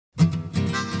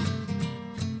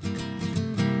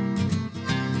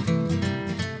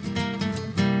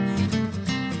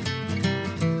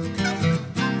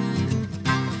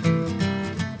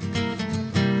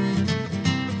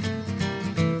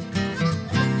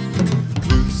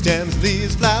stems,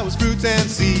 leaves, flowers, fruits, and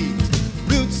seeds.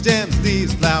 Root, stems,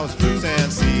 leaves, flowers, fruits,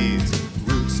 and seeds.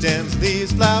 Root, stems,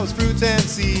 leaves, flowers, fruits, and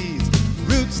seeds.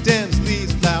 Root, stems,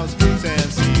 leaves, flowers, fruits,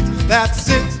 and seeds. That's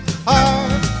 6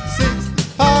 parts, 6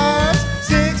 parts,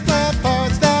 6 plant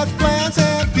parts that plants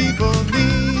and people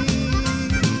need.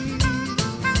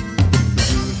 The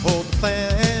root hold the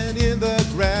plant in the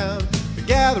ground to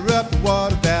gather up the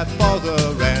water that falls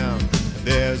around. And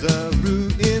there's a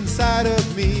root inside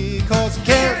of me, 'cause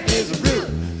carrot is a root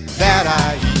that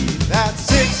I eat. That's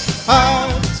 6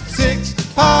 parts, 6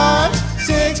 parts,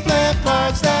 6 plant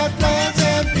parts that plants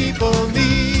and people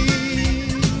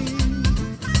need.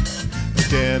 The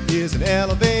stem is an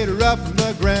elevator up from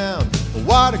the ground. The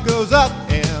water goes up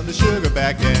and the sugar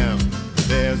back down.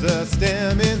 There's a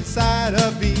stem inside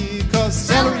of me, 'cause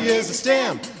celery is a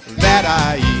stem that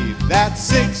I eat. That's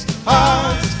 6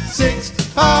 parts, 6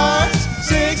 parts,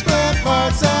 6 plant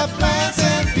parts that plants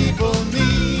and people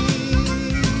need.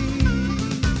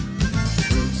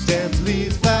 Root, stems,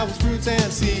 leaves, flowers, fruits,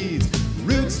 and seeds.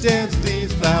 Root, stems,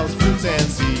 leaves, flowers, fruits, and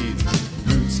seeds.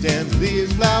 Root, stems,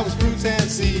 leaves, flowers, fruits, and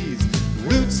seeds.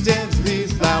 Root, stems,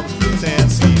 leaves, flowers, fruits,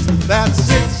 and seeds. That's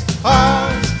 6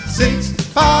 parts, 6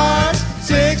 parts,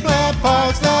 6 plant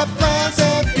parts that plants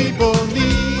and people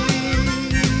need.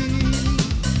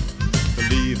 The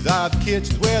leaves are the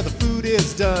kitchens where the food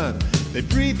is done. They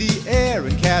breathe the air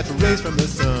and catch rays from the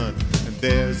sun. And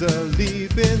there's a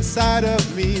leaf inside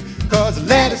of me, 'cause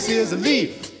lettuce is a leaf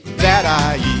that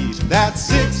I eat. That's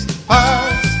 6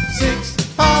 parts, 6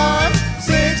 parts,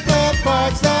 6 plant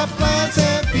parts that plants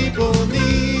and people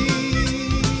need.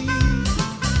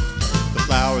 The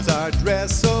flowers are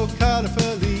dressed so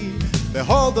colorfully, they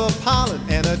hold the pollen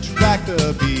and attract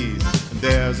the bees. And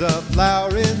there's a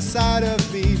flower inside of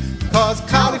me, 'cause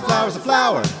cauliflower's a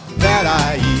flower that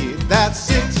I eat. That's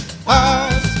 6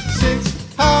 parts, 6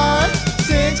 parts,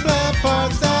 6 plant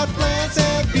parts that plants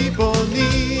and people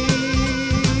need.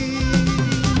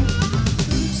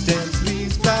 Root, stems,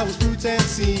 leaves, flowers, fruits, and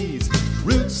seeds.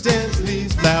 Root, stems,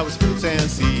 leaves, flowers, fruits, and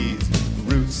seeds.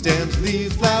 Root, stems,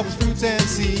 leaves, flowers, fruits, and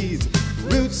seeds.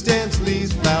 Root, stems,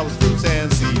 leaves, flowers, fruits,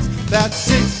 and seeds. That's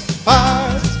 6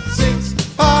 parts, 6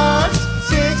 parts,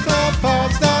 6 plant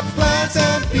parts that plants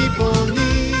and people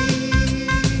need.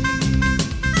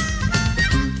 The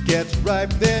fruit gets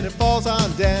ripe, then it falls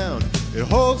on down. It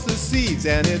holds the seeds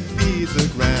and it feeds the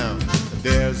ground. And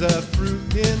there's a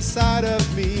fruit inside of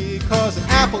me, 'cause an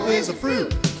apple is a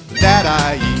fruit that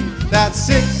I eat. That's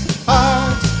 6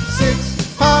 parts, 6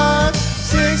 parts,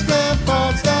 6 plant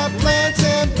parts that plants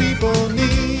and people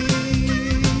need.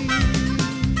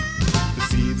 The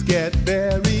seeds get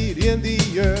buried in the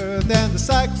earth and the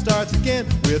cycle starts again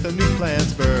with a new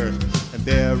plant's birth. And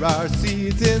there are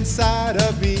seeds inside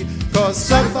of me, 'cause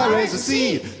sunflower is a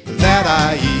seed that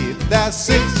I eat. That's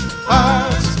 6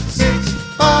 parts, 6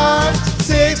 parts,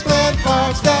 6 plant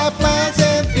parts that plants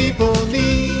and people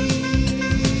need.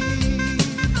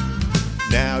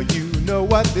 Now you know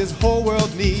what this whole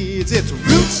world needs. It's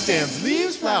roots, stems,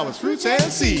 leaves, flowers, fruits,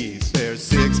 and seeds. There's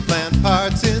 6 plant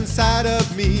parts inside of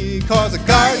me, 'cause a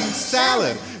garden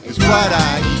salad is what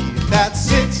I eat. That's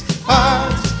 6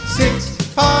 parts, 6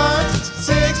 parts,